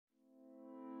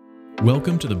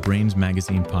Welcome to the Brains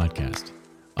Magazine podcast,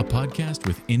 a podcast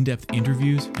with in-depth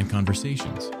interviews and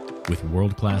conversations with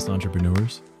world-class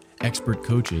entrepreneurs, expert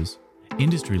coaches,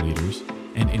 industry leaders,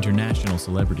 and international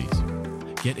celebrities.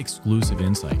 Get exclusive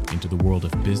insight into the world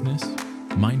of business,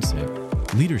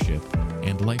 mindset, leadership,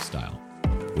 and lifestyle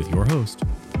with your host,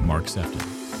 Mark Sefton.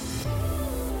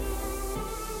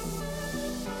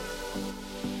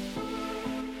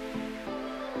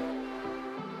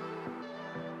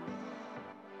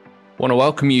 I want to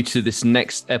welcome you to this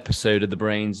next episode of the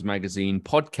Brains Magazine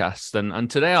podcast.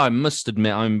 And today, I must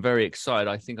admit, I'm very excited.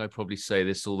 I think I probably say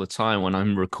this all the time when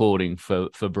I'm recording for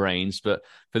Brains. But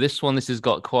for this one, this has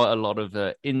got quite a lot of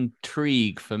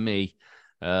intrigue for me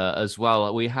as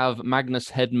well. We have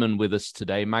Magnus Hedman with us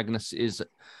today. Magnus is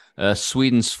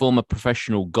Sweden's former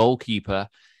professional goalkeeper.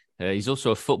 He's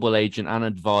also a football agent and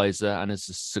advisor and is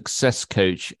a success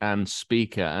coach and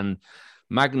speaker. And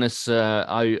Magnus,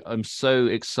 I'm so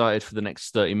excited for the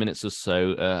next 30 minutes or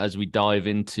so as we dive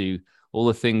into all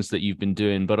the things that you've been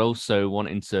doing, but also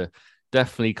wanting to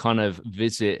definitely kind of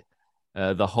visit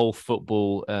the whole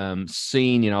football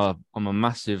scene. You know, I'm a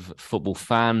massive football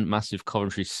fan, massive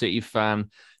Coventry City fan.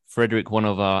 Frederick, one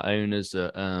of our owners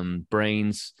at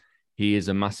Brains, he is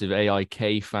a massive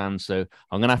AIK fan. So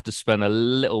I'm going to have to spend a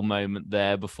little moment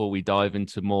there before we dive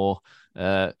into more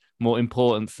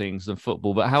important things than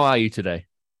football. But how are you today?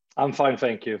 I'm fine,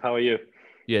 thank you. How are you?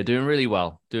 Yeah, doing really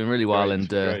well.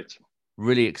 Great, And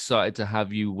really excited to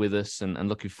have you with us and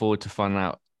looking forward to finding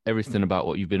out everything about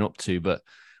what you've been up to. But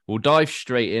we'll dive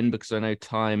straight in because I know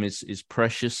time is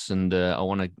precious and I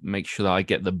want to make sure that I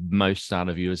get the most out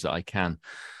of you as I can.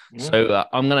 So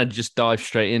I'm going to just dive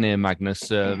straight in here, Magnus.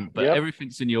 But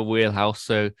Everything's in your wheelhouse,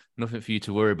 so nothing for you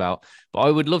to worry about. But I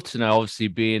would love to know, obviously,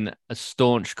 being a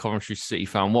staunch Coventry City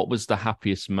fan, what was the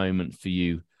happiest moment for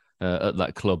you at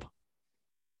that club?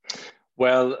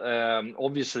 Well,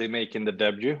 obviously making the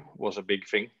debut was a big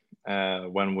thing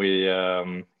when we,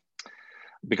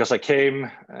 because I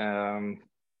came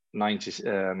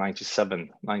 1997,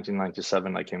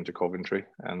 I came to Coventry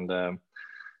and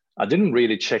I didn't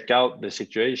really check out the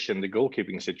situation, the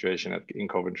goalkeeping situation in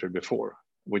Coventry before,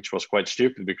 which was quite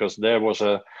stupid because there was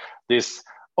this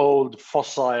old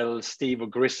fossil Steve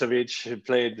Ogrizovic who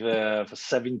played for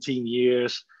 17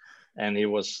 years, and he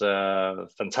was a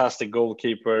fantastic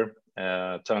goalkeeper.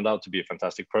 Turned out to be a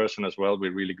fantastic person as well.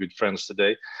 We're really good friends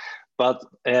today, but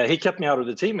he kept me out of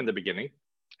the team in the beginning,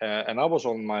 and I was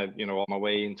on my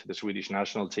way into the Swedish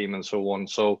national team and so on.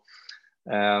 So.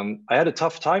 I had a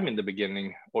tough time in the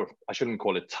beginning, or I shouldn't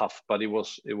call it tough, but it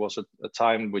was a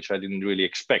time which I didn't really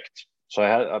expect.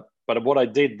 So but what I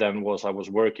did then was I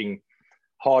was working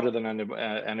harder than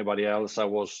anybody else. I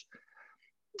was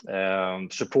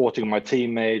supporting my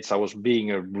teammates. I was being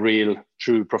a real,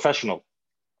 true professional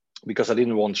because I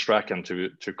didn't want Strachan to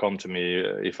come to me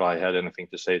if I had anything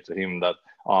to say to him that,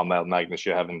 Magnus,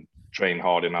 you haven't trained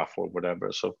hard enough or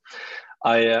whatever. So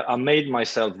I made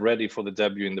myself ready for the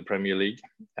debut in the Premier League.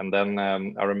 And then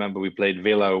I remember we played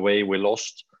Villa away, we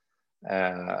lost.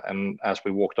 And as we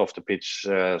walked off the pitch,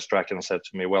 Strachan said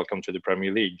to me, "Welcome to the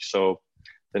Premier League." So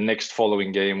the next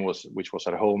following game which was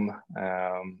at home,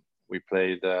 we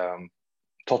played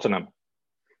Tottenham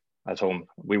at home.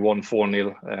 We won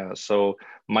 4-0. So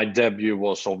my debut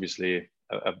was obviously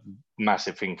a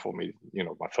massive thing for me,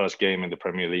 my first game in the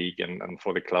Premier League and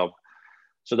for the club.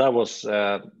 So that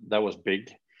was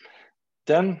big.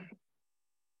 Then,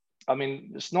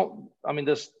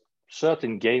 there's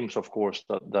certain games, of course,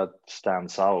 that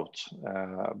stands out.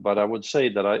 But I would say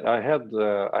that I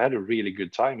had a really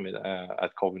good time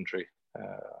at Coventry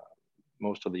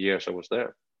most of the years I was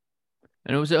there.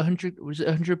 And was it 100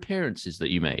 appearances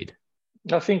that you made?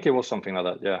 I think it was something like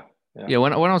that. Yeah. Yeah.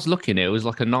 When I was looking, it was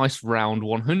like a nice round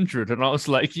 100, and I was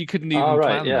like, you couldn't even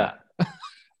plan that.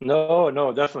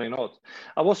 No, definitely not.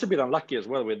 I was a bit unlucky as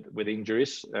well with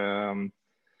injuries.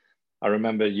 I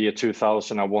remember year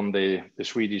 2000, I won the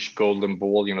Swedish Golden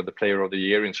Ball, the Player of the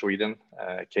Year in Sweden.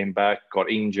 Came back, got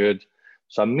injured,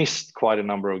 so I missed quite a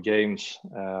number of games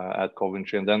at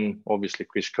Coventry. And then obviously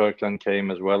Chris Kirkland came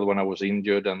as well when I was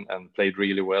injured and played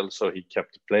really well, so he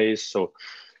kept the place. So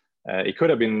it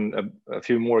could have been a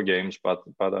few more games, but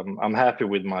I'm happy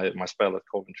with my spell at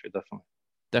Coventry, definitely.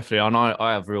 Definitely, and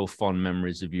I have real fond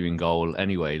memories of you in goal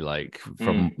anyway, like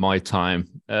from my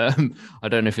time. I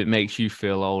don't know if it makes you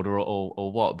feel older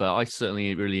or what, but I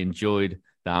certainly really enjoyed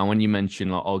that. And when you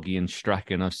mentioned like Oggy and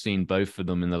Strachan, I've seen both of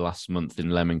them in the last month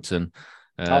in Leamington,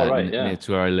 near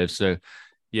to where I live. So,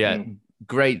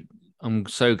 great. I'm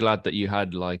so glad that you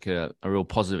had like a real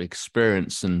positive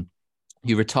experience. And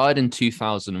you retired in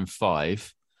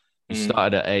 2005. You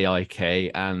started at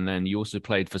AIK, and then you also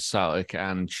played for Celtic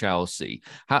and Chelsea.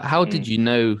 How did you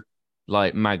know,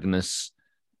 like, Magnus,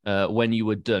 when you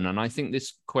were done? And I think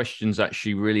this question's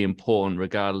actually really important,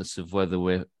 regardless of whether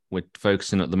we're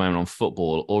focusing at the moment on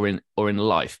football or in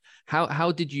life.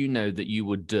 How did you know that you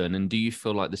were done? And do you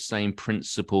feel like the same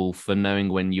principle for knowing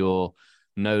when you're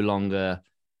no longer,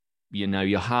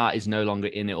 your heart is no longer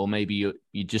in it, or maybe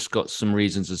you just got some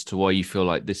reasons as to why you feel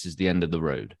like this is the end of the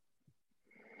road?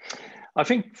 I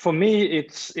think for me,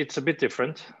 it's a bit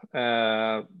different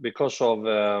because of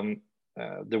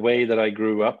the way that I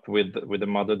grew up with a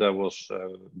mother that was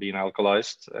being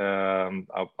alcoholized.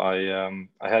 I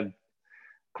had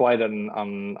quite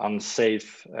an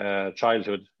unsafe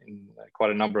childhood in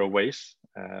quite a number of ways.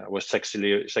 I was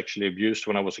sexually abused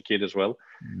when I was a kid as well.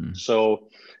 So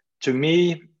to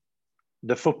me,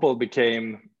 the football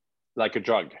became like a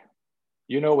drug.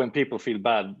 When people feel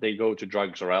bad, they go to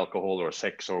drugs or alcohol or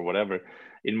sex or whatever.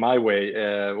 In my way,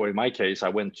 or in my case, I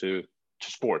went to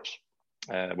sports,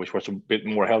 which was a bit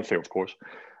more healthy, of course.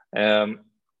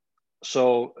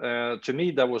 So to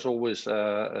me, that was always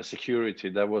a security.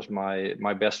 That was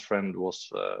my best friend was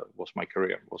my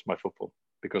career, was my football,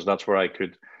 because that's where I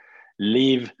could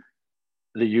leave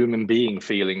the human being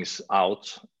feelings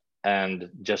out and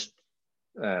just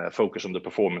focus on the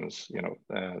performance,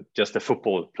 just a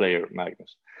football player,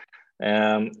 Magnus.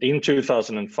 In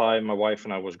 2005, my wife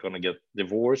and I was going to get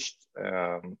divorced,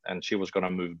 and she was going to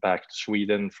move back to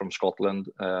Sweden from Scotland.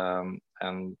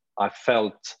 And I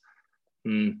felt,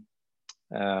 I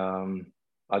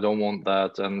don't want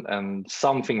that. And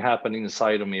something happened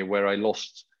inside of me where I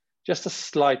lost just the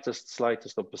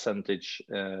slightest of percentage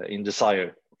in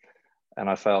desire. And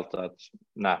I felt that,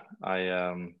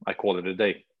 I call it a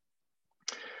day.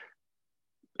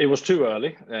 It was too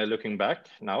early, looking back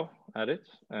now at it.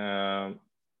 And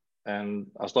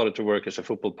I started to work as a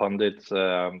football pundit.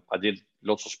 I did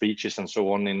lots of speeches and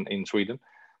so on in Sweden,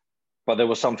 but there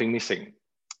was something missing.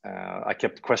 I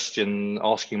kept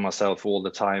asking myself all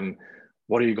the time,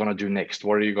 what are you going to do next?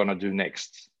 What are you going to do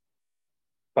next?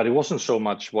 But it wasn't so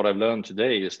much what I've learned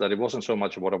today is that it wasn't so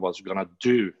much what I was going to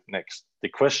do next. The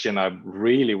question I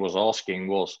really was asking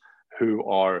was, who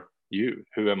are you?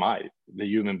 Who am I? The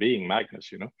human being,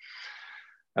 Magnus,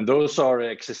 And those are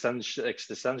existential,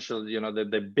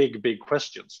 the big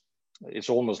questions. It's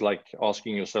almost like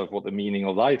asking yourself what the meaning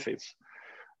of life is.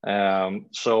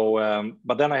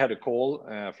 But then I had a call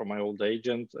from my old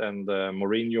agent, and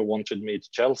Mourinho wanted me to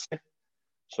Chelsea.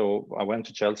 So I went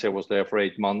to Chelsea. I was there for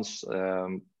 8 months.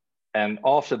 And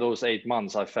after those 8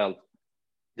 months, I felt,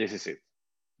 this is it.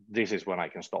 This is when I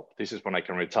can stop. This is when I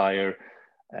can retire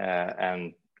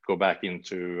and go back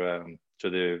into to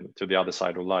the other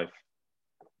side of life.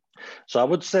 So I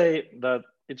would say that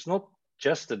it's not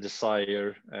just a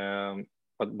desire,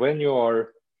 but when you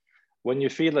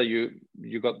feel that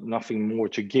you got nothing more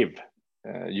to give,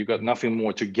 you got nothing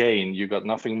more to gain, you got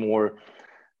nothing more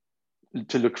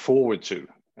to look forward to.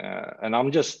 And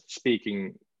I'm just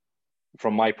speaking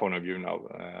from my point of view now,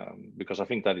 because I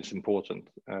think that is important.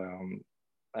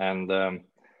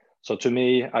 So to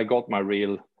me, I got my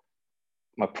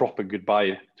proper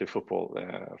goodbye to football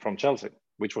from Chelsea,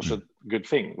 which was a good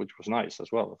thing, which was nice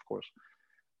as well, of course.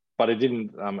 But it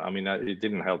didn't. It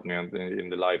didn't help me in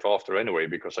the life after anyway,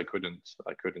 because I couldn't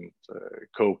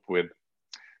cope with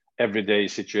everyday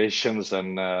situations,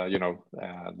 and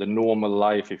the normal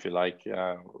life, if you like,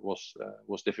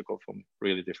 was difficult for me,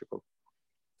 really difficult.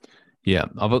 Yeah,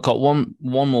 I've got one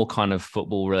more kind of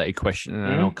football related question,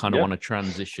 and I kind of want to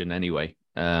transition anyway.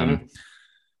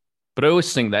 But I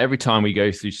always think that every time we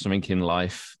go through something in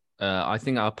life, I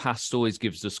think our past always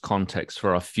gives us context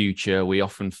for our future. We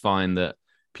often find that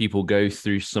people go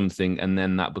through something and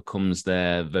then that becomes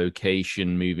their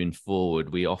vocation moving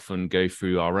forward. We often go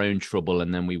through our own trouble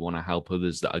and then we want to help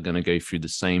others that are going to go through the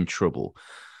same trouble.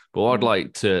 But what I'd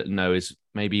like to know is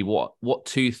maybe what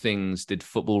 2 things did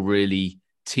football really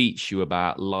teach you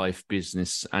about life,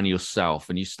 business, and yourself?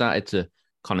 And you started to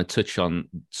kind of touch on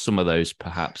some of those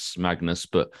perhaps, Magnus,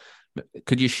 but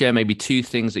could you share maybe 2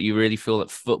 things that you really feel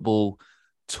that football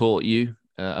taught you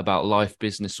about life,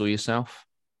 business, or yourself?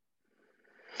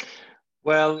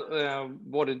 Well,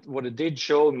 what it did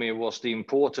show me was the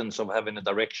importance of having a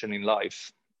direction in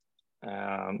life.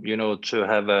 To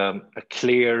have a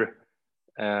clear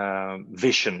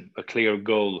vision, a clear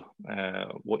goal,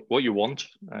 what you want,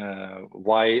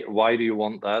 why do you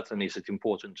want that, and is it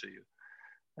important to you?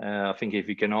 I think if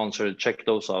you can check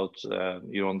those out,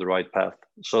 you're on the right path.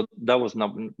 So that was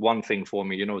one thing for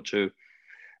me,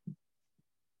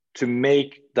 to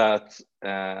make that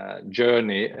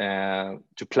journey,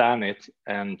 to plan it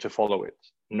and to follow it,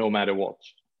 no matter what.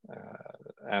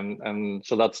 And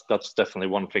so that's definitely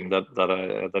one thing that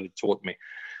it taught me.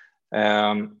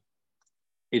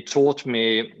 It taught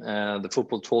me, the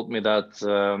football taught me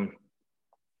that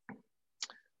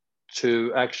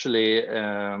to actually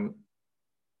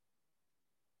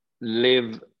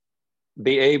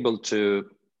be able to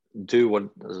do what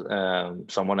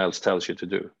someone else tells you to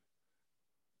do,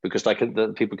 because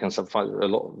people can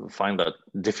find that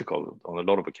difficult on a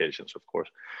lot of occasions, of course.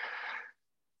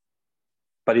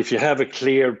 But if you have a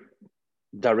clear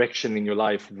direction in your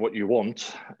life, what you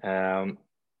want,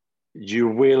 you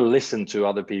will listen to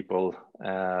other people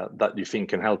that you think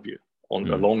can help you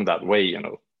along that way, you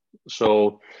know.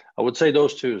 So I would say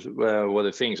those two were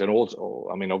the things, and also,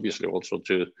 I mean, obviously, also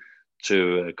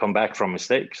to come back from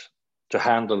mistakes, to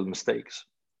handle mistakes.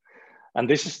 And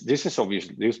this was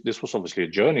obviously a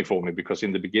journey for me, because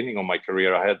in the beginning of my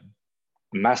career, I had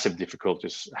massive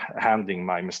difficulties handling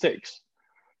my mistakes.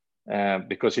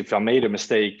 Because if I made a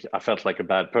mistake, I felt like a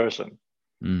bad person,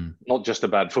 not just a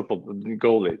bad football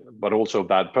goalie, but also a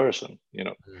bad person, you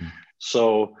know.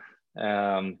 So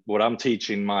what I'm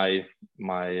teaching my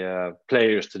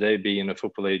players today, being a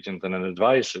football agent and an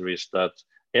advisor, is that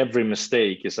every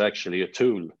mistake is actually a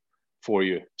tool for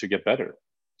you to get better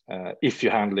if you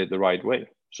handle it the right way.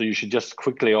 So you should just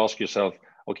quickly ask yourself,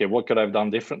 okay, what could I have done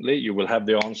differently? You will have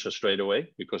the answer straight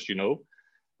away, because you know,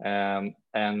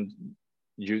 and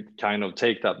you kind of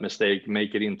take that mistake,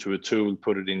 make it into a tool,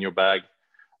 put it in your bag,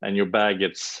 and your bag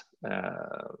gets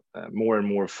more and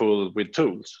more full with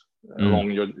tools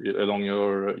along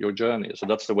your journey. So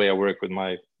that's the way I work with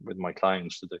my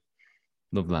clients today.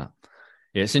 Love that.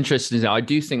 Yeah, it's interesting. I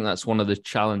do think that's one of the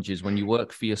challenges when you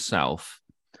work for yourself,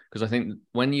 because I think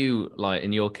when you, like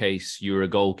in your case, you were a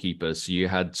goalkeeper, so you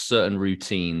had certain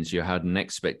routines, you had an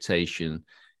expectation,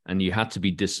 and you had to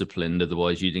be disciplined,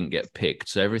 otherwise you didn't get picked.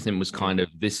 So everything was kind of,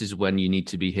 this is when you need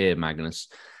to be here, Magnus.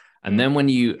 And then when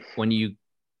you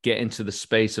get into the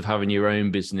space of having your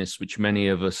own business, which many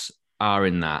of us are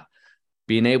in that,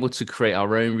 being able to create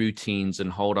our own routines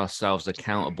and hold ourselves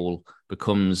accountable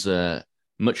becomes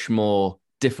much more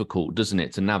difficult, doesn't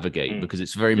it, to navigate, because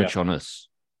it's very much on us.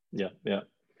 Yeah.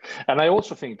 And I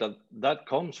also think that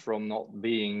comes from not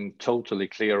being totally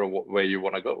clear of where you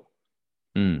want to go.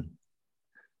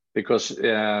 Because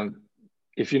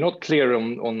if you're not clear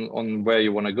on where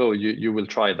you want to go, you will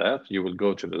try that. You will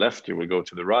go to the left, you will go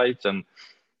to the right. And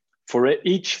for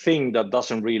each thing that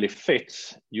doesn't really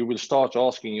fit, you will start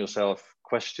asking yourself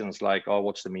questions like, oh,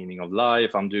 what's the meaning of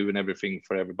life? I'm doing everything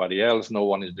for everybody else. No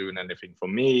one is doing anything for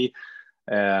me.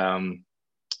 And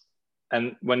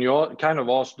when you kind of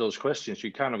ask those questions,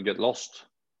 you kind of get lost.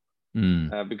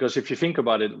 Because if you think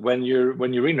about it, when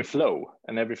you're in a flow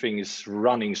and everything is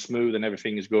running smooth and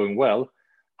everything is going well,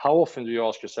 how often do you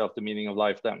ask yourself the meaning of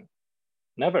life then?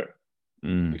 Never,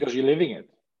 because you're living it.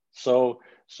 So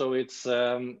it's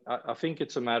I think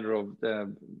it's a matter of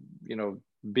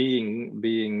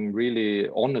being really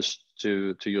honest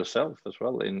to yourself as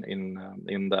well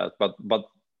in that, but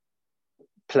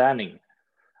planning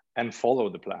and follow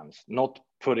the plans, not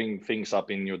putting things up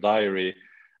in your diary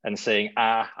and saying,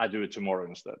 I do it tomorrow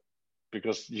instead,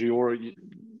 because you're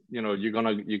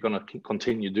gonna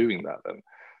continue doing that. And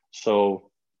so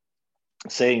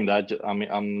saying that, I mean,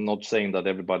 I'm not saying that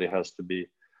everybody has to be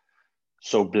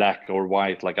so black or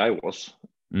white like I was,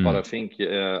 but I think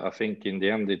in the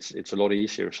end it's a lot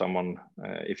easier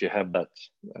if you have that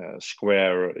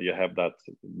square, you have that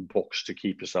box to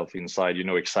keep yourself inside. You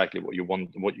know exactly what you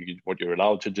want, what you're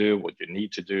allowed to do, what you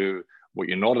need to do, what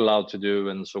you're not allowed to do,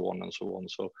 and so on and so on.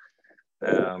 So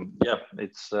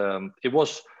it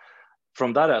was,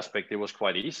 from that aspect, it was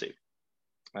quite easy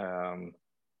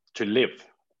to live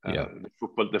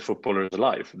the footballer's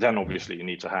life. Then obviously you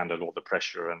need to handle all the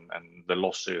pressure and the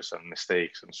losses and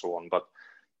mistakes and so on. But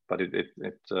it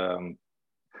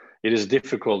is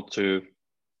difficult to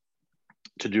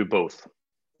do both,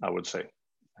 I would say,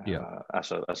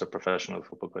 as a professional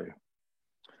football player.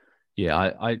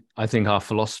 Yeah, I think our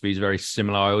philosophy is very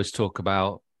similar. I always talk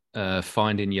about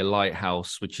finding your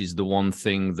lighthouse, which is the one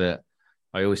thing that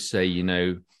I always say,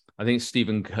 I think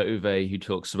Stephen Covey, who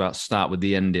talks about start with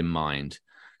the end in mind.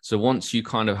 So once you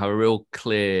kind of have a real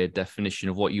clear definition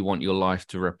of what you want your life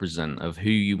to represent, of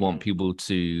who you want people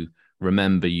to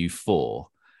remember you for,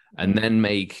 and then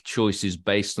make choices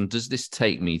based on, does this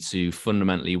take me to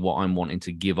fundamentally what I'm wanting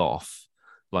to give off?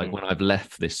 Like when I've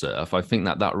left this earth, I think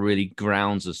that really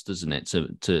grounds us, doesn't it,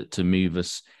 to move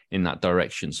us in that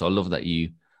direction. So I love that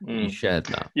you shared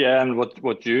that. Yeah, and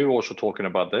what you're also talking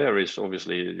about there is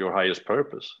obviously your highest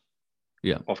purpose.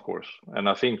 Yeah, of course. And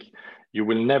I think you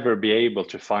will never be able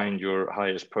to find your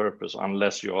highest purpose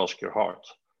unless you ask your heart.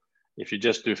 if you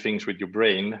just do things with your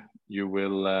brain, you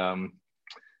will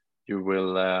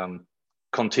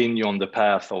continue on the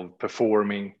path of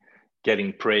performing,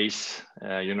 getting praise,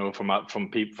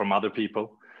 from other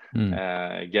people,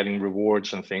 getting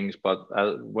rewards and things. But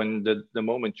when the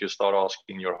moment you start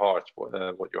asking your heart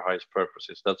what your highest purpose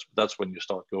is, that's when you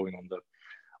start going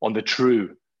on the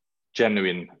true,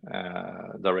 genuine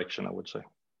direction, I would say.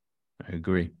 I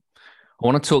agree. I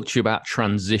want to talk to you about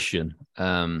transition.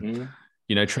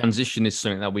 Transition is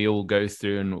something that we all go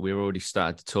through, and we already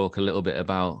started to talk a little bit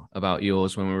about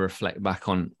yours when we reflect back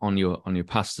on your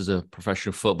past as a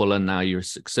professional footballer, and now you're a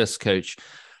success coach.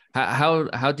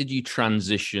 How did you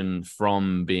transition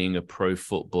from being a pro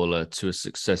footballer to a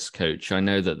success coach? I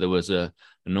know that there was a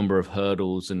number of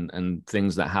hurdles and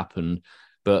things that happened,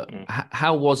 but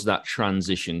how was that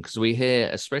transition? Because we hear,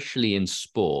 especially in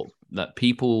sport, that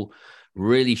people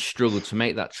really struggle to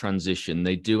make that transition.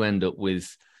 They do end up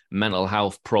with mental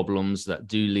health problems that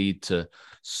do lead to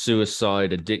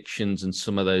suicide, addictions, and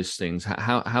some of those things.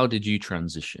 How did you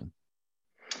transition?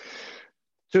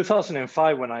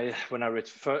 2005, when I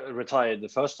retired the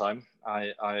first time,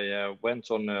 I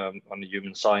went on a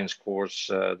human science course,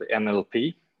 the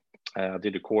NLP. I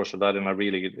did a course of that, and I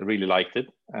really liked it.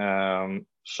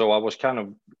 So I was kind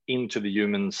of into the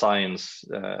human science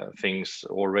things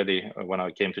already when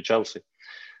I came to Chelsea.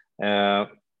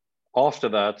 After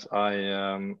that,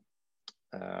 I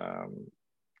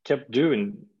kept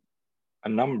doing a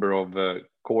number of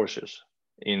courses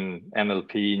in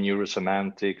NLP,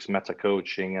 neurosemantics, meta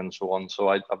coaching, and so on. So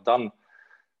I've done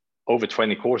over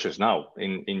 20 courses now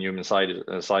in human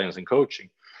science and coaching.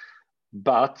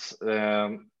 But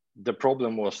the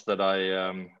problem was that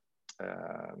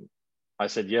I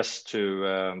said yes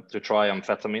to try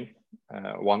amphetamine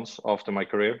once after my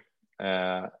career,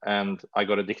 and I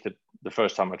got addicted the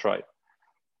first time I tried,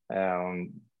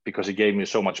 because it gave me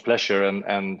so much pleasure,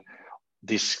 and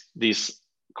these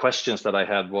questions that I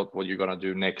had, what you're gonna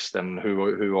do next, and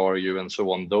who are you, and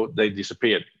so on, they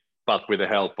disappeared, but with the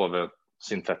help of a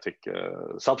synthetic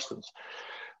substance.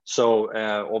 So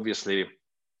obviously,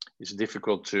 it's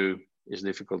difficult to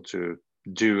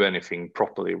do anything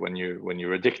properly when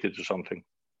you're addicted to something,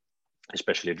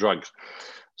 especially drugs.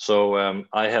 So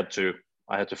I had to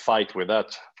fight with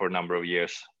that for a number of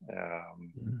years,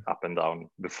 up and down,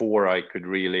 before I could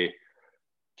really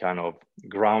kind of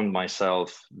ground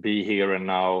myself, be here and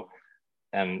now,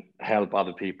 and help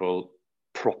other people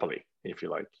properly, if you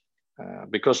like.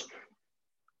 Because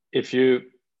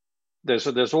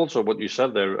there's also what you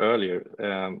said there earlier,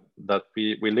 that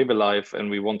we live a life and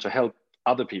we want to help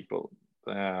other people,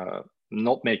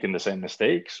 not making the same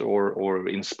mistakes, or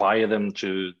inspire them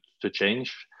to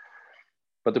change.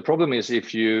 But the problem is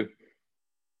if you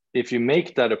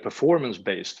make that a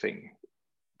performance-based thing,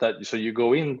 so you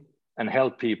go in and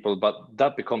help people, but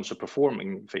that becomes a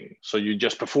performing thing. So you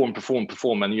just perform,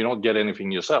 and you don't get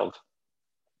anything yourself.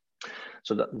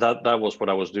 So that was what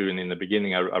I was doing in the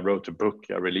beginning. I wrote a book.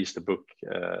 I released a book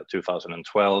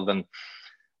 2012, and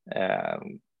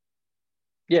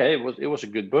it was a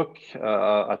good book.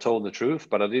 I told the truth,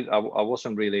 but I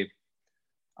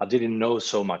didn't know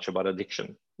so much about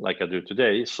addiction like I do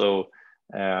today. So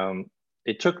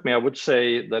it took me, I would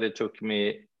say that it took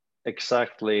me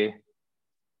exactly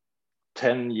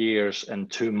 10 years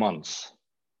and 2 months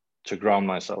to ground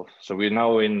myself. So we're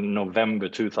now in November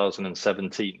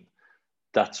 2017.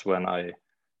 That's when I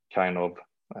kind of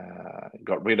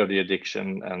got rid of the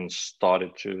addiction and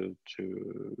started to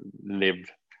live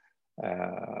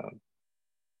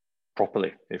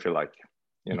properly, if you like,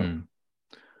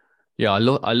 Yeah, I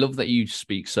love that you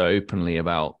speak so openly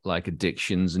about like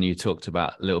addictions, and you talked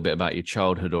about a little bit about your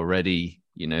childhood already,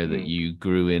 that you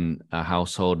grew in a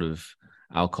household of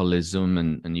alcoholism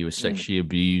and you were sexually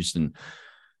abused, and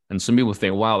some people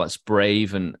think, wow, that's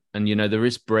brave, and there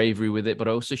is bravery with it, but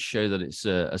also show that it's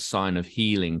a sign of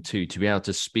healing too, to be able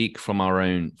to speak from our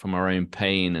own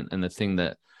pain and the thing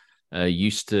that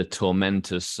used to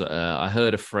torment us. I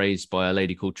heard a phrase by a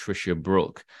lady called Trisha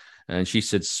Brook, and she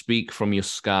said, "Speak from your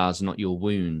scars, not your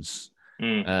wounds."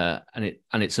 And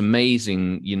it's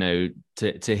amazing,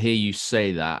 to hear you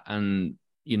say that. And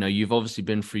you've obviously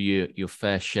been through your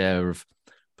fair share of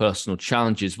personal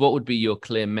challenges. What would be your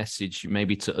clear message,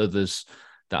 maybe to others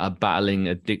that are battling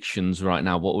addictions right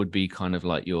now? What would be kind of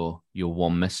like your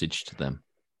one message to them?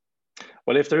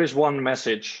 Well, if there is one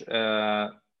message,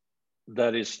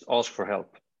 that is, ask for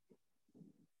help,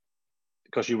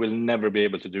 because you will never be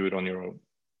able to do it on your own.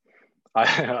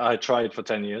 I tried for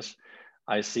 10 years.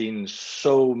 I've seen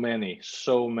so many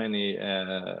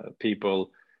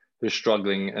people who are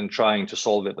struggling and trying to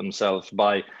solve it themselves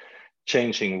by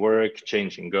changing work,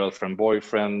 changing girlfriend,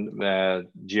 boyfriend,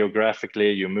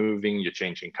 geographically, you're moving, you're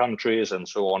changing countries, and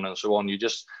so on and so on.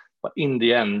 But in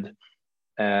the end,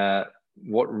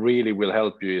 what really will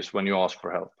help you is when you ask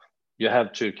for help. You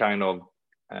have to kind of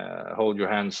hold your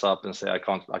hands up and say, I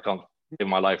can't live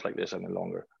my life like this any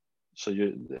longer. So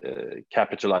you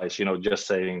capitalize, just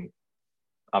saying,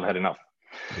 I've had enough.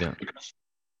 Yeah.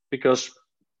 Because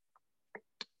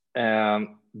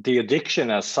the addiction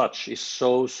as such is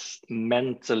so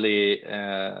mentally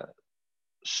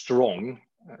strong.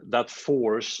 That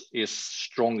force is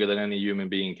stronger than any human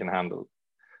being can handle.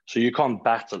 So you can't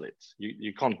battle it.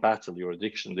 You can't battle your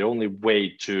addiction. The only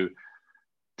way to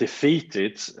defeat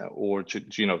it or to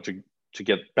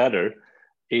get better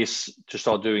is to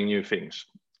start doing new things.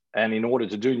 And in order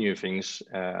to do new things,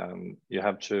 you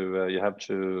have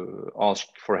to ask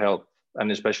for help,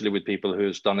 and especially with people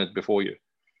who's done it before you.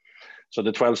 So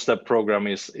the 12-step program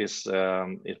is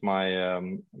my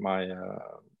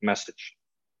message.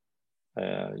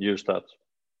 Use that,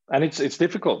 and it's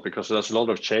difficult because there's a lot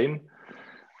of shame.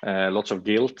 Lots of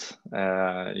guilt.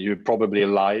 You probably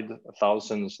lied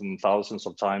thousands and thousands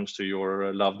of times to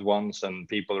your loved ones and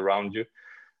people around you.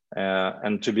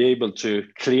 And to be able to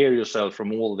clear yourself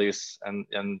from all this and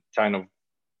kind of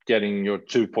getting your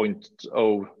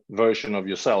 2.0 version of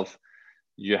yourself,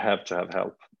 you have to have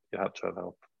help.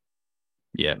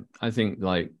 Yeah, I think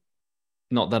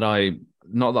not that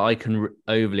I can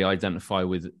overly identify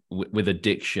with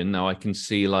addiction. Now I can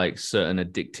see certain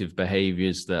addictive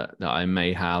behaviors that I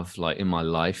may have in my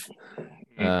life.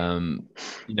 You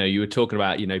were talking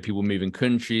about, people moving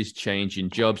countries, changing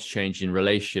jobs, changing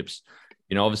relationships.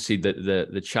 Obviously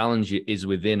the challenge is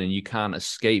within, and you can't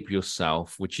escape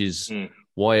yourself, which is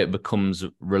why it becomes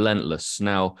relentless.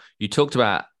 Now, you talked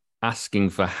about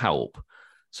asking for help.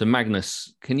 So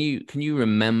Magnus, can you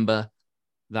remember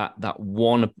that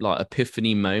one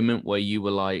epiphany moment where you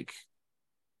were like,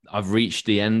 I've reached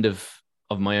the end of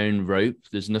my own rope.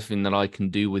 There's nothing that I can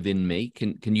do within me.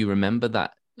 Can you remember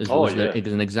that? It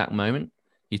is an exact moment.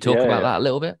 You talk about that a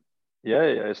little bit? Yeah.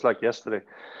 It's like yesterday.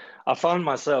 I found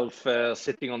myself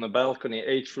sitting on the balcony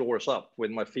 8 floors up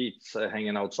with my feet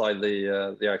hanging outside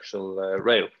the actual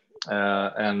rail,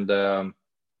 and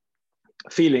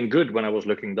feeling good when I was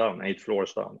looking down 8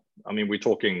 floors down. I mean, we're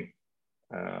talking,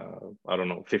 I don't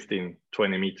know, 15,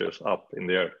 20 meters up in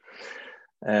the air.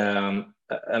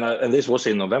 And this was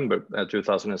in November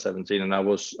 2017, and I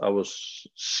was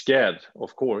scared.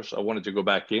 Of course, I wanted to go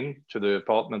back in to the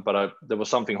apartment, but there was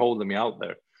something holding me out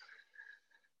there.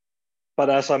 But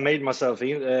as I made myself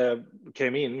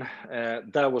came in,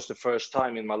 that was the first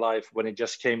time in my life when it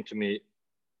just came to me,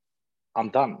 I'm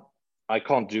done. I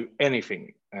can't do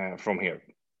anything from here.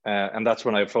 And that's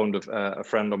when I phoned a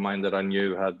friend of mine that I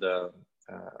knew had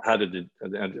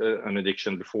an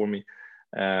addiction before me.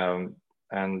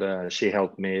 And she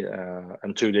helped me.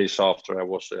 And 2 days after, I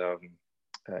was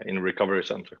in a recovery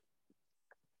center.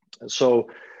 So,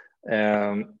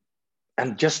 and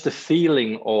just the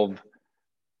feeling of,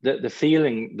 the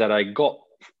feeling that I got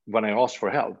when I asked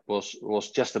for help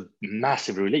was just a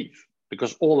massive relief,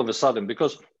 because all of a sudden,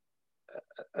 because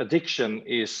addiction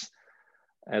is,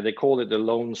 they call it the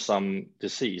lonesome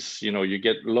disease. You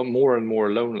get more and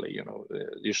more lonely.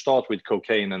 You start with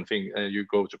cocaine and you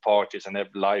go to parties and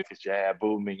life is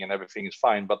booming and everything is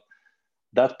fine, but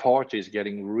that party is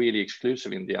getting really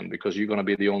exclusive in the end, because you're going to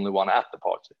be the only one at the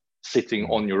party, sitting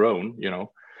on your own.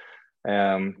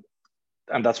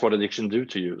 And that's what addiction do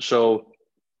to you. So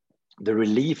the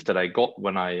relief that I got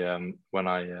when I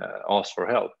asked for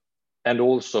help, and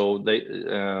also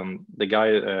the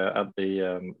guy at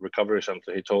the recovery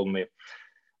center, he told me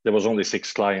there was only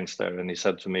 6 clients there, and he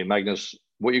said to me, Magnus,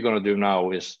 what you're going to do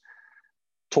now is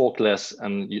talk less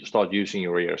and you start using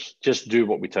your ears. Just do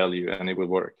what we tell you, and it will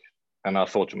work. And I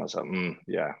thought to myself,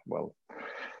 yeah, well,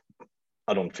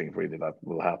 I don't think really that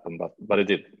will happen, but it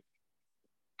did.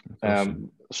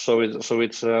 Awesome. So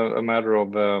it's a matter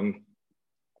of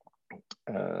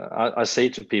I say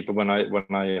to people when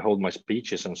I hold my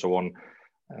speeches and so on,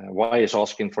 why is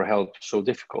asking for help so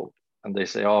difficult? And they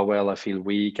say, oh well, I feel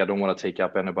weak, I don't want to take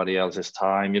up anybody else's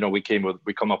time. We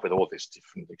come up with all these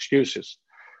different excuses.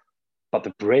 But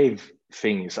the brave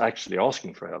thing is actually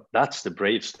asking for help. That's the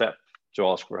brave step, to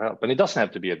ask for help. And it doesn't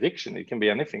have to be addiction, it can be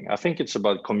anything. I think it's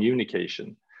about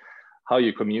communication, how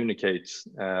you communicate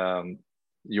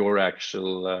your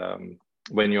actual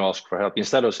when you ask for help.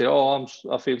 Instead of saying, oh,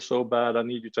 I feel so bad, I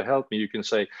need you to help me, you can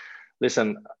say,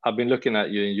 listen, I've been looking at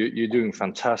you and you're doing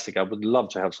fantastic, I would love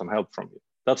to have some help from you.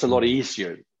 That's a lot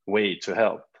easier way to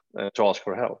help, to ask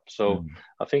for help. So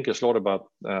I think it's a lot about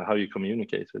how you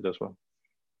communicate it as well.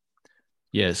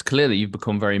 Yeah, it's clear that you've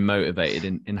become very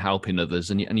motivated in helping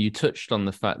others. And you touched on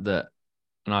the fact that,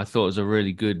 and I thought it was a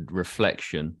really good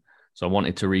reflection. So I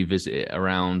wanted to revisit it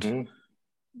around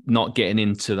not getting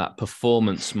into that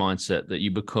performance mindset that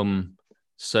you become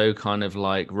so kind of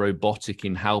like robotic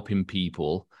in helping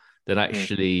people that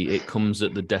actually it comes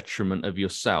at the detriment of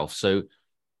yourself. So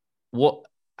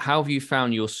how have you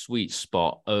found your sweet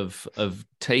spot of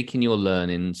taking your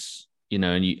learnings,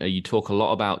 and you talk a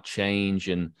lot about change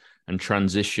and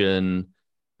transition.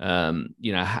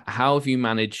 How have you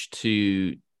managed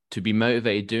to be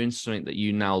motivated doing something that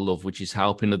you now love, which is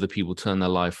helping other people turn their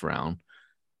life around,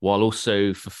 while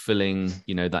also fulfilling,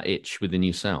 that itch within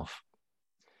yourself?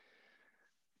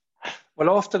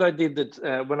 Well, after I did it,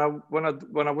 when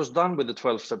I was done with the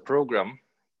 12-step program,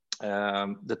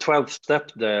 the 12th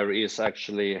step there is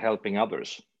actually helping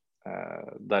others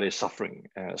that is suffering,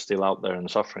 still out there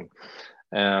and suffering.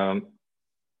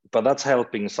 But that's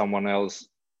helping someone else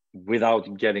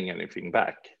without getting anything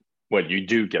back. Well, you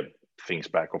do get things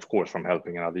back, of course, from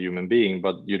helping another human being,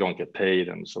 but you don't get paid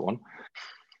and so on.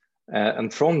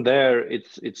 And from there,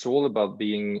 it's all about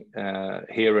being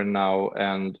here and now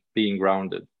and being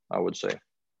grounded, I would say.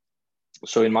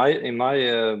 So in my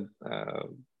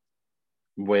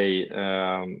way,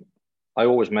 I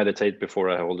always meditate before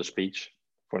I hold a speech,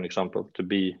 for an example, to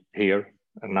be here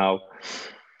and now.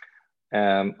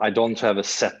 I don't have a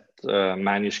set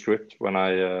manuscript when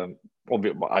I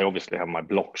obviously have my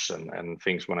blocks and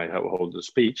things when I hold the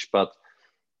speech, but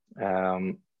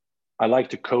I like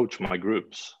to coach my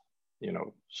groups,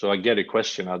 so I get a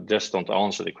question, I just don't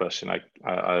answer the question.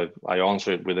 I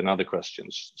answer it with another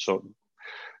questions. So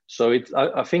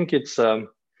I think it's a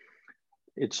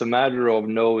matter of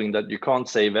knowing that you can't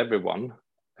save everyone,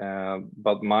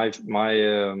 but my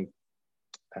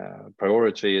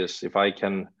priority is if I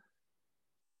can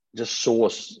just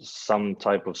source some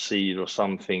type of seed or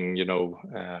something,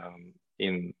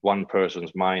 in one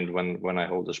person's mind when I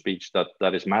hold a speech,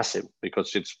 that is massive,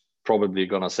 because it's probably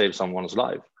going to save someone's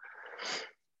life.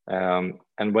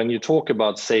 And when you talk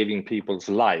about saving people's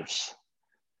lives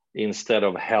instead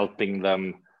of helping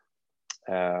them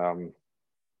earn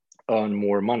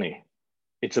more money,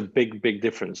 it's a big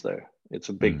difference there. It's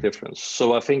a big difference.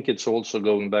 So I think it's also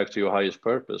going back to your highest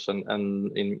purpose.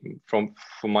 And from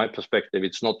my perspective,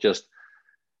 it's not just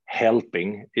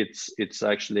helping, it's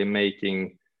actually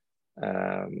making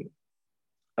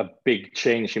a big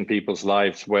change in people's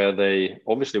lives, where they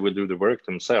obviously will do the work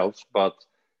themselves, but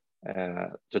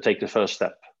to take the first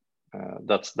step,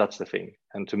 that's the thing,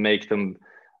 and to make them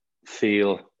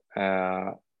feel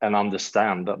and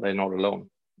understand that they're not alone.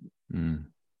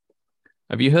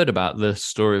 Have you heard about the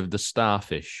story of the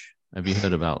starfish? Have you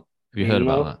heard about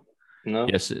that? No.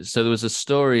 Yes. So there was a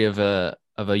story of a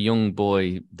young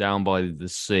boy down by the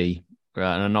sea,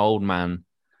 and an old man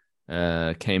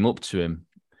came up to him,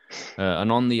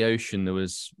 and on the ocean there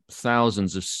was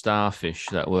thousands of starfish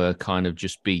that were kind of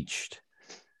just beached.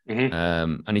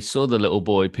 And he saw the little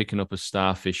boy picking up a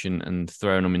starfish and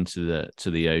throwing them into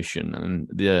the ocean. And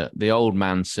the old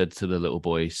man said to the little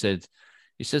boy, he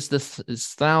says there's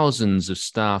thousands of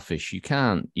starfish. You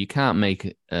can't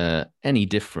make any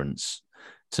difference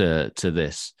to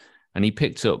this. And he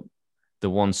picked up the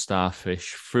one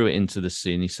starfish, threw it into the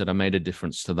sea, and he said, I made a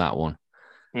difference to that one.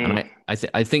 And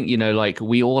I think, like,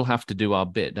 we all have to do our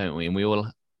bit, don't we? And we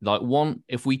all, like,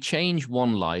 if we change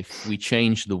one life, we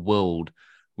change the world.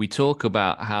 We talk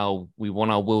about how we want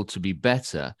our world to be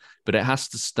better, but it has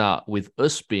to start with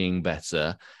us being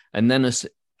better, and then us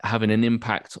having an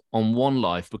impact on one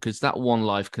life, because that one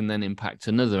life can then impact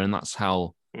another. And that's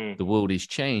how the world is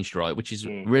changed, right? Which is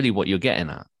really what you're getting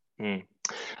at.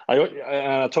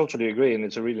 I totally agree. And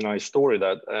it's a really nice story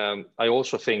that I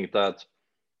also think that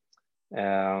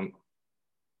a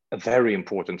very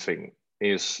important thing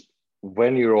is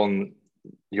when you're on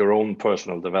your own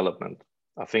personal development,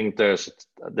 I think there's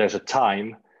a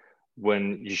time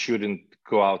when you shouldn't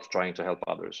go out trying to help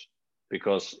others,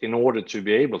 because in order to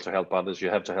be able to help others, you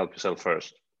have to help yourself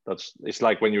first. It's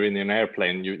like when you're in an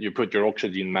airplane, you put your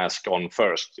oxygen mask on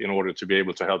first in order to be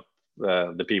able to help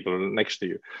the people next to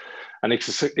you. And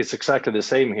it's exactly the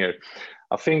same here.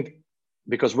 I think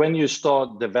because when you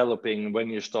start developing, when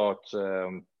you start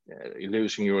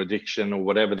losing your addiction or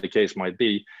whatever the case might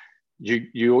be,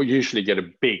 you usually get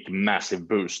a big, massive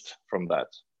boost from that.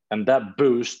 And that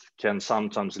boost can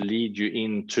sometimes lead you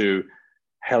into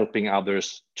helping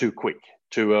others too quick,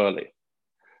 too early.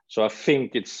 So I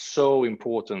think it's so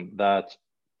important that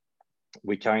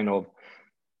we kind of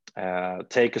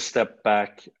take a step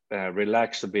back,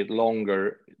 relax a bit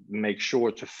longer, make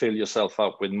sure to fill yourself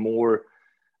up with more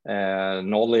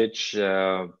knowledge,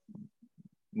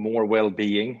 more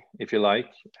well-being, if you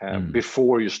like,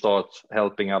 before you start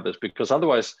helping others, because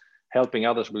otherwise helping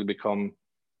others will become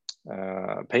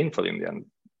painful in the end,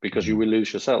 because you will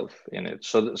lose yourself in it.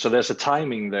 So there's a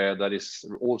timing there that is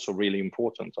also really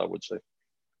important, I would say.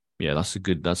 Yeah, that's a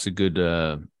good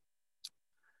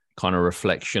kind of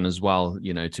reflection as well,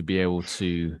 you know, to be able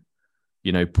to,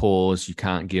 you know, pause. You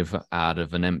can't give out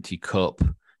of an empty cup.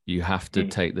 You have to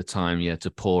take the time,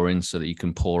 to pour in so that you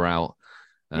can pour out.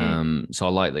 So I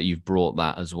like that you've brought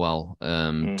that as well.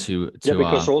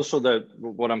 Because also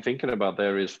what I'm thinking about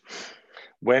there is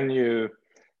when you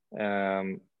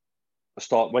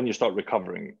start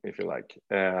recovering, if you like,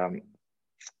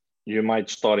 you might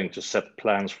starting to set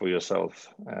plans for yourself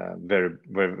very,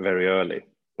 very, very early.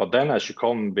 But then as you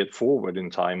come a bit forward in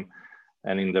time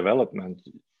and in development,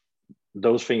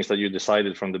 those things that you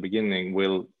decided from the beginning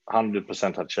will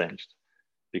 100% have changed,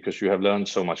 because you have learned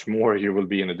so much more. You will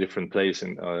be in a different place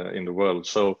in the world.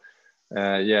 So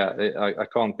I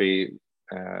can't be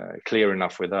clear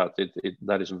enough with that.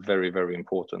 That is very, very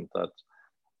important, that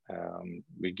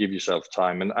we give yourself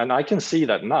time. And I can see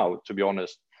that now, to be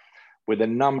honest, with the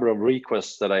number of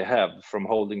requests that I have from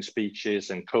holding speeches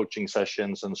and coaching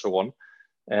sessions and so on.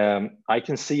 I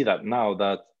can see that now,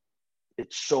 that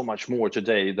it's so much more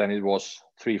today than it was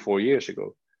 3-4 years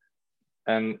ago.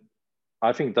 And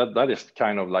I think that is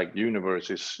kind of like the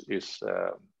universe is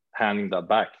handing that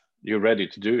back. You're ready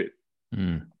to do it.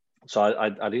 So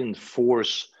I didn't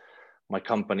force my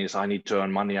companies. I need to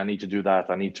earn money. I need to do that.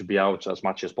 I need to be out as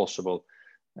much as possible.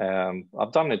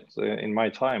 I've done it in my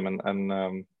time,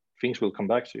 and things will come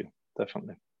back to you,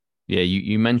 definitely. Yeah,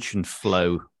 you mentioned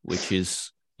flow, which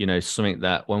is, you know, something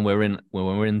that when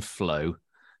we're in flow,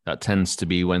 that tends to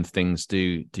be when things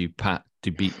do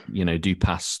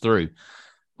pass through.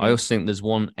 I also think there's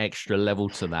one extra level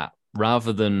to that.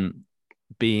 Rather than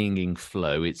being in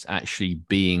flow, it's actually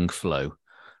being flow.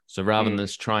 So rather than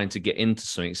us trying to get into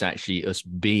something, it's actually us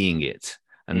being it.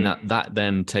 And that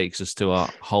then takes us to a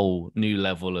whole new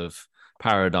level of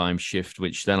paradigm shift,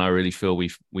 which then I really feel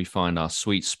we find our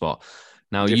sweet spot.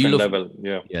 Now different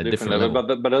level.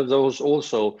 But those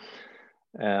also,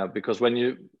 because when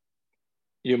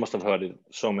you must have heard it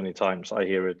so many times. I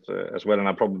hear it as well, and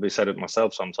I probably said it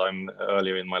myself sometime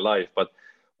earlier in my life. But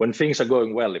when things are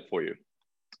going well for you,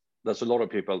 there's a lot of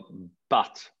people,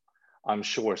 but I'm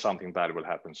sure something bad will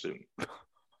happen soon.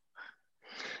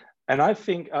 And I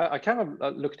think I kind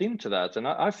of looked into that, and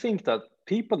I think that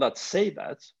people that say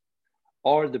that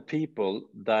are the people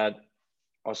that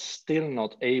are still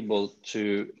not able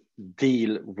to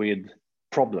deal with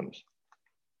problems.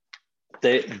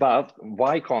 But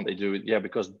why can't they do it? Yeah,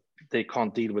 because they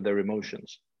can't deal with their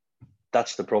emotions.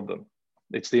 That's the problem.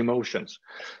 It's the emotions.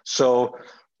 So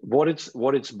what it's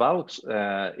about,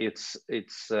 it's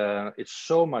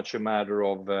so much a matter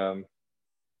of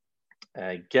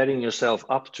getting yourself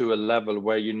up to a level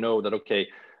where you know that, okay,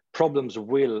 problems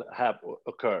will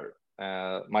occur.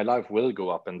 My life will go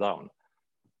up and down,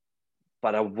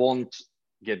 but I won't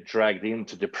get dragged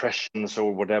into depressions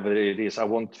or whatever it is. I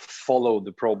won't follow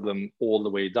the problem all the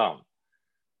way down.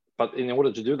 But in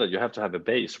order to do that, you have to have a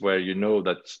base where you know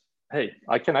that, hey,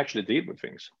 I can actually deal with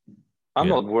things. I'm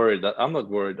not worried. I'm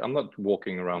not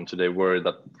walking around today worried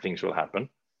that things will happen,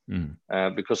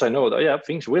 because I know that,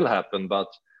 things will happen, but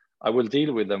I will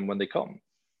deal with them when they come.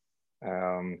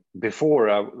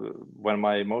 Before, when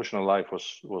my emotional life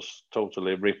was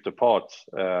totally ripped apart,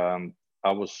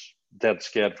 I was dead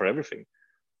scared for everything.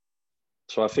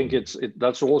 So I think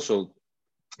that's also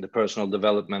the personal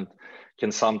development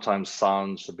can sometimes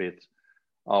sound a bit,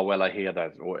 oh, well, I hear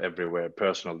that or everywhere,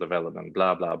 personal development,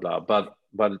 blah, blah, blah. But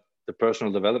the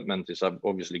personal development is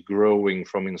obviously growing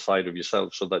from inside of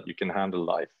yourself so that you can handle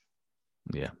life.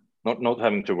 Yeah. Not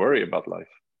having to worry about life.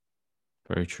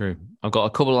 Very true. I've got a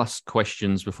couple last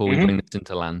questions before we bring this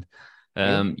into land.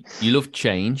 You love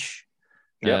change.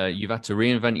 You've had to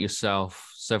reinvent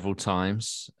yourself several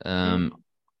times.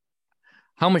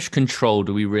 How much control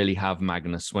do we really have,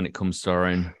 Magnus, when it comes to our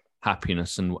own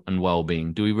happiness and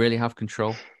well-being? Do we really have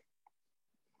control?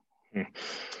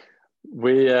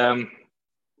 We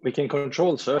can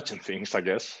control certain things, I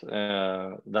guess.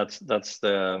 That's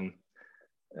the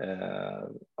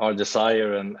our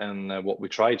desire and what we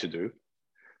try to do.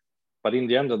 But in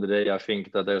the end of the day, I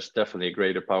think that there's definitely a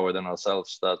greater power than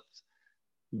ourselves that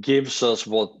gives us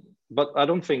what. But I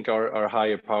don't think our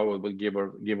higher power will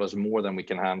give us more than we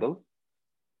can handle.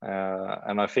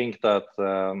 And I think that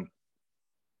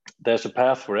there's a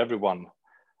path for everyone.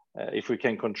 If we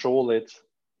can control it,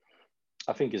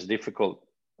 I think it's difficult.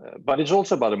 But it's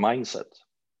also about a mindset.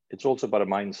 It's also about a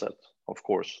mindset, of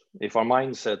course. If our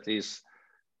mindset is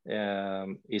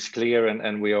is clear,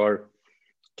 and we are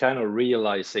kind of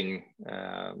realizing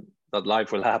that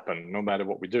life will happen no matter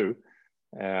what we do,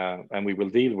 and we will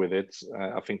deal with it,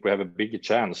 I think we have a bigger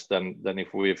chance than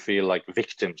if we feel like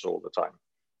victims all the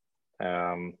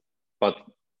time. But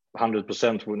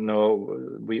 100%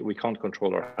 we can't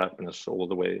control our happiness all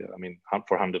the way. I mean,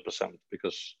 for 100%,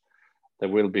 because there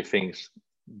will be things,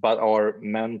 but our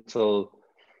mental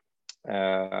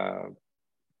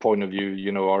point of view,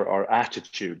 you know, our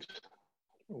attitude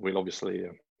will obviously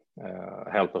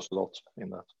help us a lot in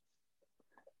that.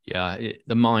 Yeah,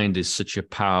 the mind is such a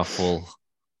powerful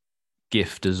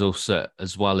gift, as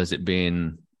well as it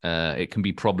being, it can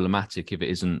be problematic if it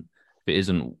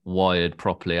isn't wired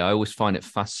properly. I always find it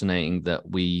fascinating that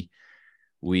we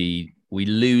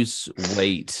lose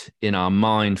weight in our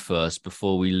mind first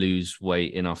before we lose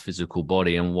weight in our physical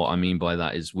body. And what I mean by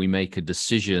that is we make a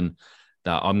decision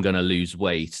that I'm going to lose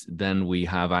weight, then we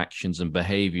have actions and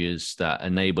behaviors that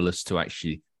enable us to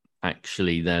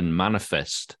actually then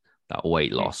manifest that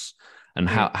weight loss. And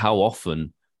how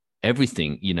often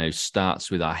everything, you know, starts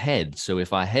with our head. So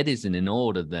if our head isn't in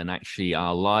order, then actually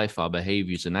our life, our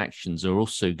behaviors and actions are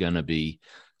also going to be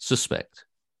suspect.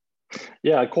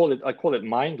 Yeah, I call it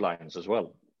mind lines as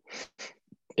well.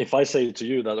 If I say to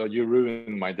you that, oh, you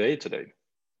ruined my day today,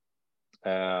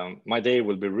 my day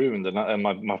will be ruined, and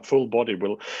my full body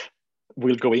will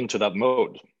go into that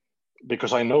mode,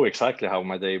 because I know exactly how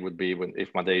my day would be if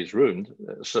my day is ruined.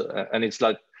 So, and it's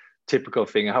like typical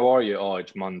thing. How are you? Oh,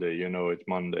 it's Monday. You know, it's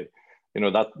Monday. You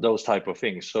know, those type of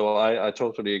things. So I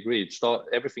totally agree.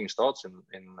 Everything starts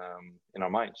in our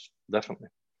minds, definitely.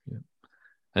 Yeah.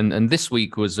 And this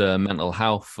week was a mental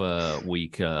health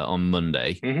week on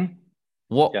Monday. Mm-hmm.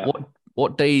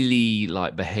 What daily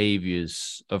like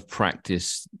behaviors of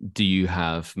practice do you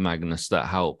have, Magnus, that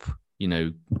help, you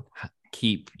know,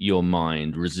 keep your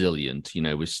mind resilient? You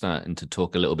know, we're starting to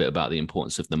talk a little bit about the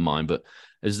importance of the mind, but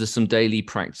is there some daily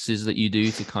practices that you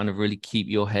do to kind of really keep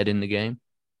your head in the game?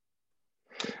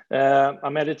 I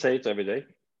meditate every day.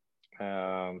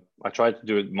 I try to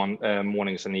do it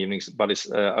mornings and evenings, but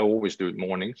I always do it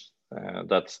mornings.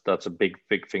 That's a big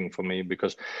thing for me,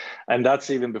 and that's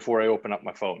even before I open up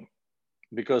my phone,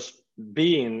 because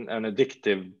being an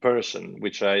addictive person,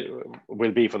 which I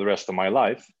will be for the rest of my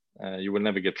life, you will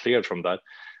never get cleared from that.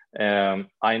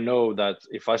 I know that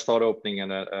if I start opening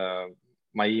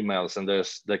my emails and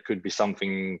there could be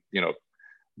something, you know,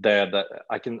 there that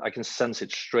I can sense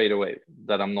it straight away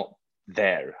that I'm not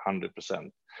there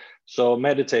 100%. So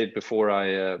meditate before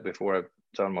I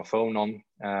turn my phone on,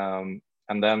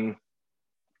 and then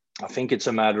I think it's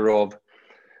a matter of,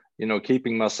 you know,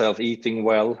 keeping myself eating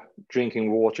well,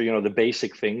 drinking water, you know, the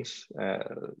basic things,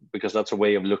 because that's a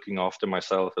way of looking after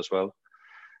myself as well.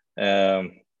 I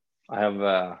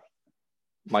have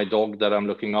my dog that I'm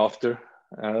looking after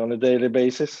on a daily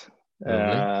basis.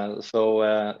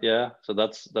 So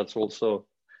that's also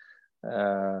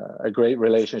a great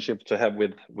relationship to have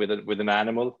with an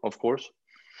animal, of course.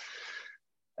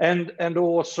 And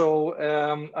also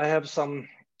I have some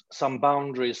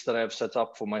boundaries that I've set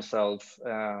up for myself.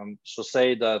 So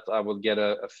say that I will get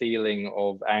a feeling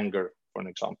of anger, for an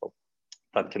example,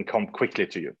 that can come quickly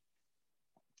to you.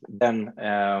 Then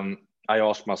I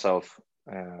ask myself,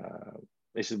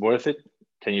 is it worth it?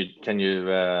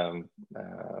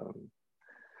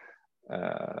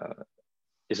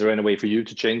 Is there any way for you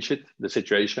to change the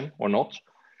situation or not?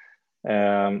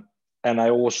 And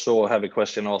I also have a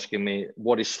question asking me,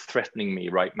 what is threatening me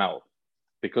right now?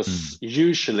 Because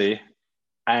usually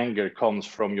anger comes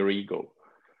from your ego.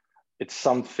 It's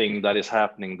something that is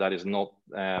happening that is not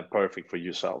perfect for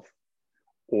yourself,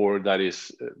 or that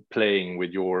is playing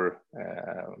with your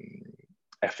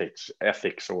ethics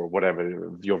or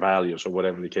whatever, your values, or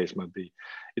whatever the case might be.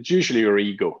 It's usually your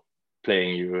ego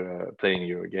playing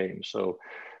your game. So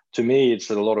to me,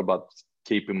 it's a lot about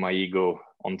keeping my ego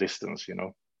on distance, you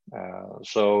know.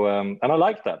 And I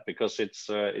like that, because it's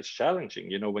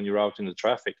challenging, you know, when you're out in the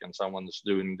traffic and someone's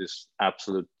doing this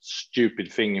absolute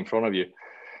stupid thing in front of you.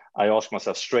 I ask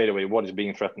myself straight away, what is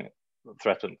being threatened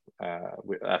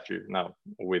at you now,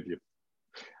 or with you?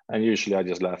 And usually I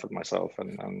just laugh at myself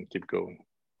and keep going.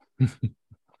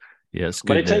 Yes,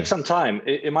 but it takes some time.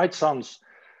 It might sound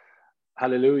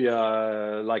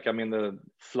hallelujah, like I'm in the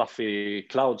fluffy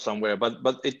cloud somewhere,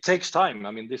 but it takes time.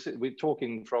 I mean, we're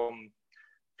talking from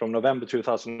November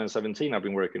 2017. I've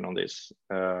been working on this,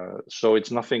 so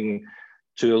it's nothing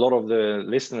to a lot of the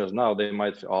listeners now. They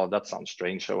might, oh, that sounds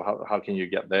strange, so how can you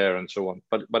get there, and so on.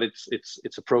 But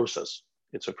it's a process.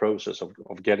 It's a process of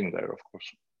getting there, of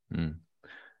course.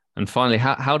 And finally,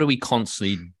 how do we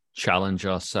constantly challenge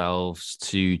ourselves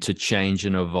to change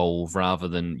and evolve rather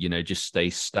than, you know, just stay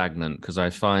stagnant. Because I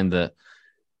find that,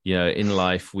 you know, in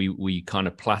life we kind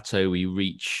of plateau, we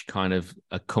reach kind of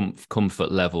a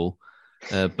comfort level,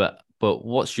 but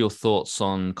what's your thoughts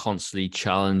on constantly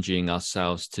challenging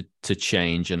ourselves to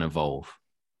change and evolve?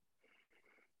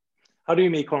 How do you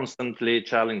mean constantly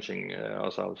challenging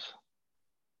ourselves?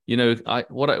 You know,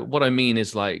 what I mean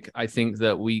is, like, I think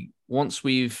that once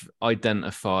we've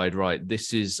identified, right,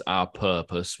 this is our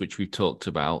purpose, which we've talked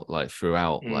about like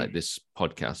throughout like this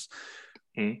podcast.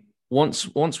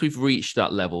 Once we've reached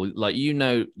that level, like, you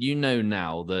know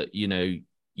now that, you know,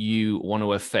 you want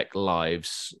to affect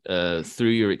lives through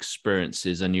your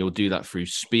experiences, and you'll do that through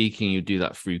speaking, you'll do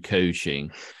that through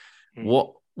coaching.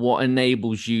 What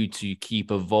enables you to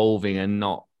keep evolving and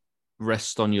not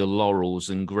rest on your laurels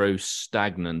and grow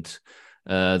stagnant,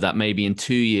 that maybe in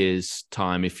 2 years'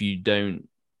 time, if you don't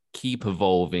keep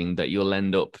evolving, that you'll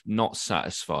end up not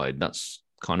satisfied? That's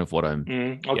kind of what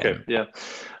I'm okay. Yeah.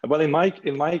 Well, in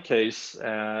my case,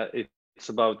 it's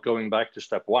about going back to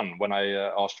step one, when I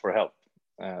asked for help,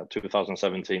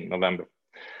 2017 November,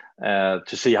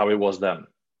 to see how it was then.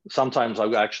 Sometimes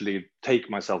I actually take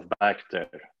myself back there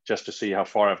just to see how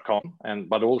far I've come,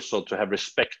 but also to have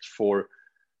respect for,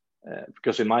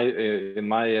 because in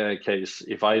my case,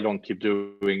 if I don't keep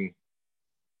doing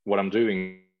what I'm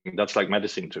doing, that's like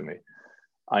medicine to me.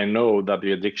 I know that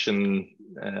the addiction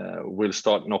will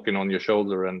start knocking on your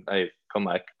shoulder and, hey, come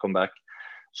back.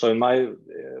 So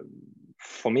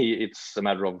for me, it's a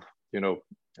matter of, you know,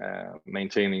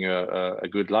 maintaining a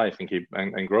good life and keep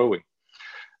and growing.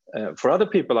 For other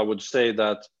people, I would say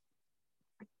that,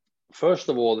 first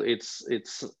of all, it's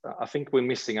I think we're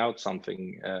missing out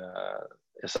something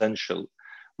essential.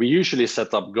 We usually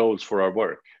set up goals for our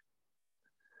work,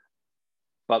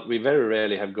 but we very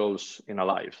rarely have goals in our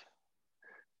life.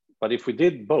 But if we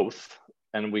did both,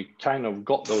 and we kind of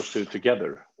got those two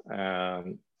together,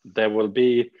 there will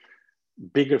be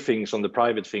bigger things on the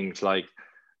private things, like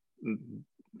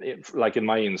in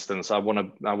my instance, I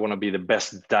want to be the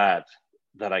best dad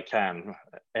that I can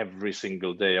every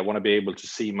single day. I want to be able to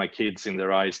see my kids in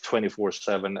their eyes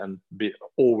 24/7 and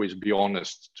always be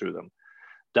honest to them.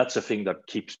 That's a thing that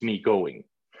keeps me going.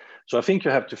 So I think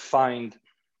you have to find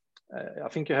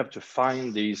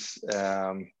these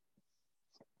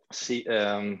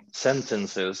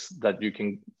sentences that you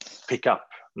can pick up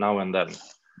now and then.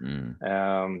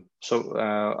 So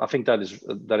I think that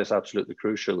is absolutely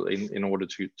crucial in order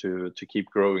to keep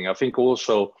growing. I think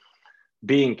also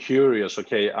being curious.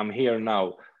 Okay, I'm here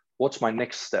now. What's my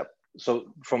next step?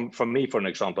 So from me, for an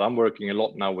example, I'm working a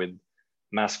lot now with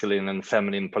masculine and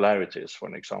feminine polarities. For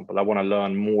an example, I want to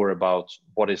learn more about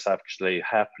what is actually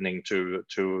happening to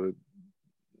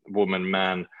woman,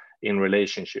 man in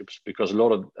relationships, because a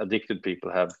lot of addicted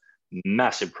people have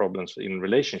massive problems in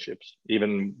relationships,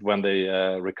 even when they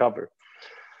recover.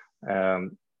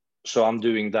 So I'm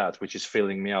doing that, which is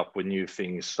filling me up with new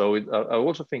things. So I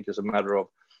also think it's a matter of,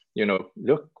 you know,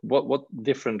 look, what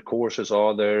different courses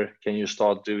are there? Can you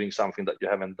start doing something that you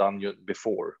haven't done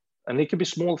before? And it can be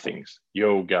small things,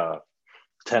 yoga,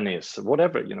 tennis,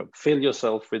 whatever, you know, fill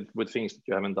yourself with things that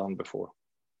you haven't done before.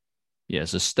 Yeah,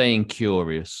 so staying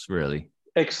curious, really.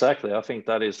 Exactly. I think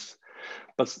that is,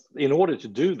 but in order to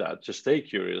do that, to stay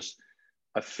curious,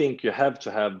 I think you have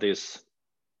to have this,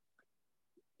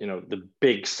 you know, the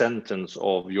big sentence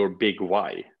of your big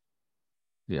why.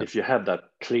 Yeah. If you have that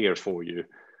clear for you,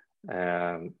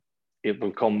 it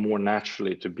will come more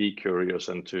naturally to be curious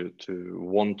and to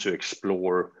want to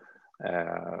explore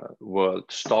world.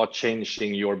 Start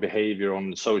changing your behavior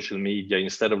on social media.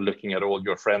 Instead of looking at all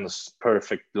your friends'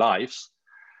 perfect lives,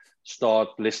 start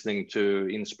listening to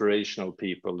inspirational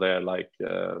people there, like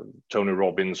Tony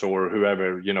Robbins or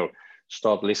whoever, you know.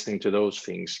 Start listening to those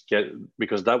things,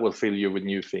 because that will fill you with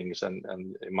new things, and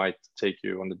it might take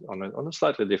you on a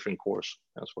slightly different course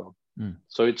as well.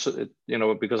 So it's you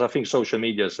know, because I think social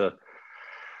media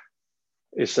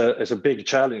is a big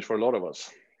challenge for a lot of us,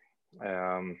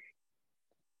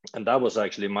 and that was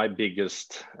actually my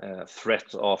biggest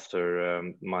threat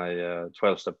after my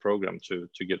 12-step program, to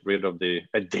get rid of the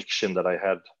addiction that I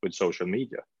had with social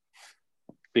media.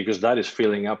 Because that is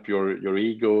filling up your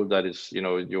ego. That is, you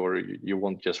know, you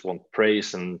want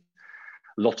praise and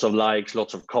lots of likes,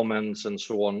 lots of comments, and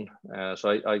so on. So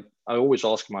I always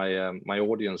ask my my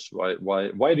audience,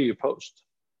 why do you post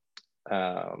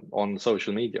on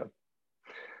social media?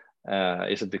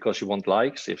 Is it because you want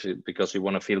likes? Is it because you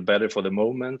want to feel better for the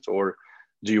moment, or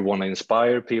do you want to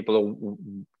inspire people? Or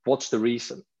what's the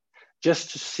reason?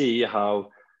 Just to see how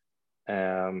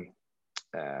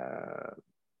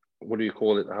what do you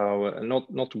call it? How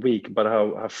not weak, but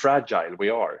how fragile we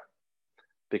are.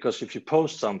 Because if you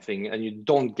post something and you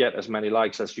don't get as many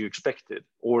likes as you expected,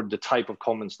 or the type of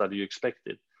comments that you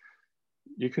expected,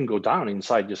 you can go down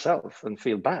inside yourself and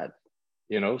feel bad,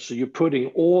 So you're putting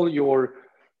all your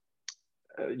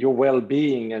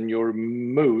well-being and your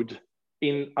mood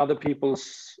in other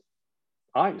people's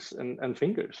eyes and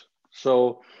fingers.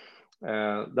 So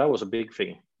that was a big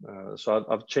thing. So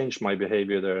I've changed my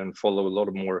behavior there and follow a lot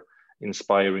of more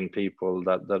inspiring people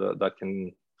that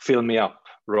can fill me up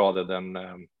rather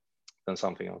than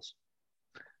something else.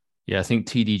 Yeah, I think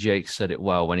TD Jakes said it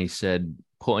well when he said,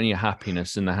 putting your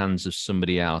happiness in the hands of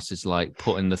somebody else is like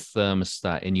putting the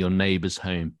thermostat in your neighbor's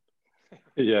home.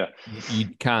 Yeah. You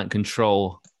can't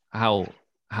control how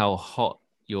hot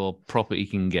your property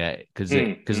can get because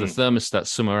the thermostat's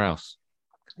somewhere else.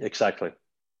 Exactly.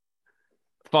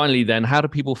 Finally, then, how do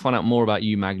people find out more about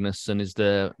you, Magnus? And is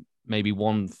there maybe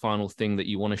one final thing that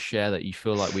you want to share that you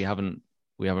feel like we haven't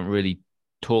really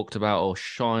talked about or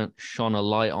shone a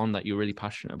light on that you're really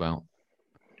passionate about?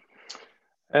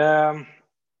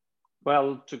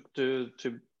 Well, to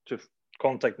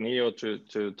contact me or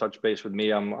to touch base with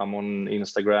me, I'm on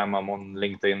Instagram, I'm on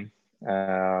LinkedIn,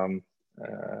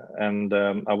 and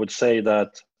I would say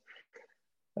that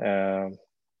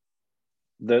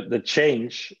the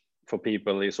change for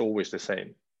people is always the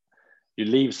same. You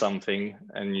leave something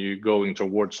and you're going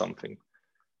towards something.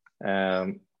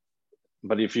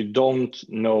 But if you don't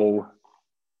know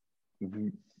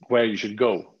where you should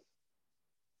go,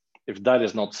 if that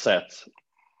is not set,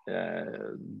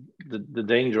 the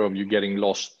danger of you getting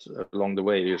lost along the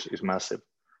way is massive.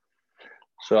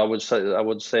 So I would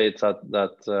say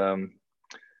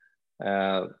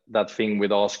that thing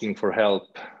with asking for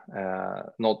help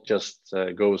not just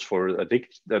goes for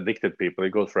addicted people.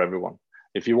 It goes for everyone.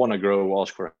 If you want to grow,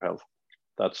 ask for help.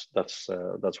 That's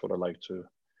what I like to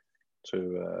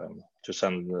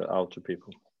send out to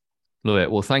people. Love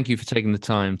it. Well, thank you for taking the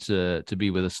time to be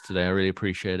with us today. I really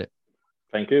appreciate it.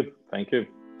 Thank you.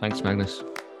 Thanks, Magnus.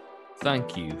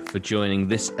 Thank you for joining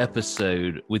this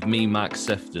episode with me, Mark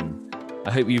Sefton.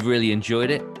 I hope you've really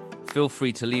enjoyed it. Feel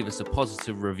free to leave us a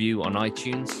positive review on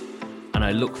iTunes, and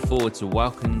I look forward to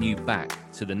welcoming you back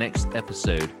to the next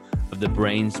episode of the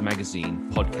Brains Magazine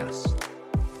podcast.